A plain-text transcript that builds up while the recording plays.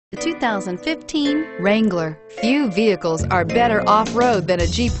The 2015 Wrangler. Few vehicles are better off-road than a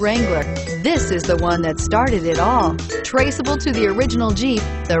Jeep Wrangler. This is the one that started it all. Traceable to the original Jeep,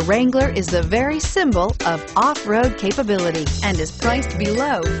 the Wrangler is the very symbol of off-road capability and is priced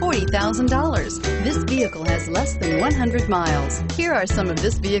below $40,000. This vehicle has less than 100 miles. Here are some of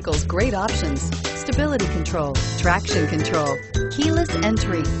this vehicle's great options: stability control, traction control, keyless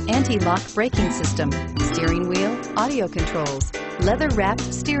entry, anti-lock braking system, steering wheel audio controls,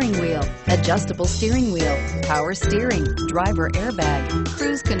 leather-wrapped steering wheel, adjustable steering wheel, power steering, driver airbag,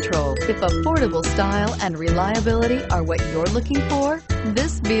 cruise control. If affordable style and reliability are what you're looking for,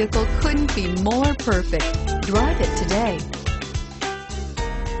 this vehicle couldn't be more perfect. Drive it today.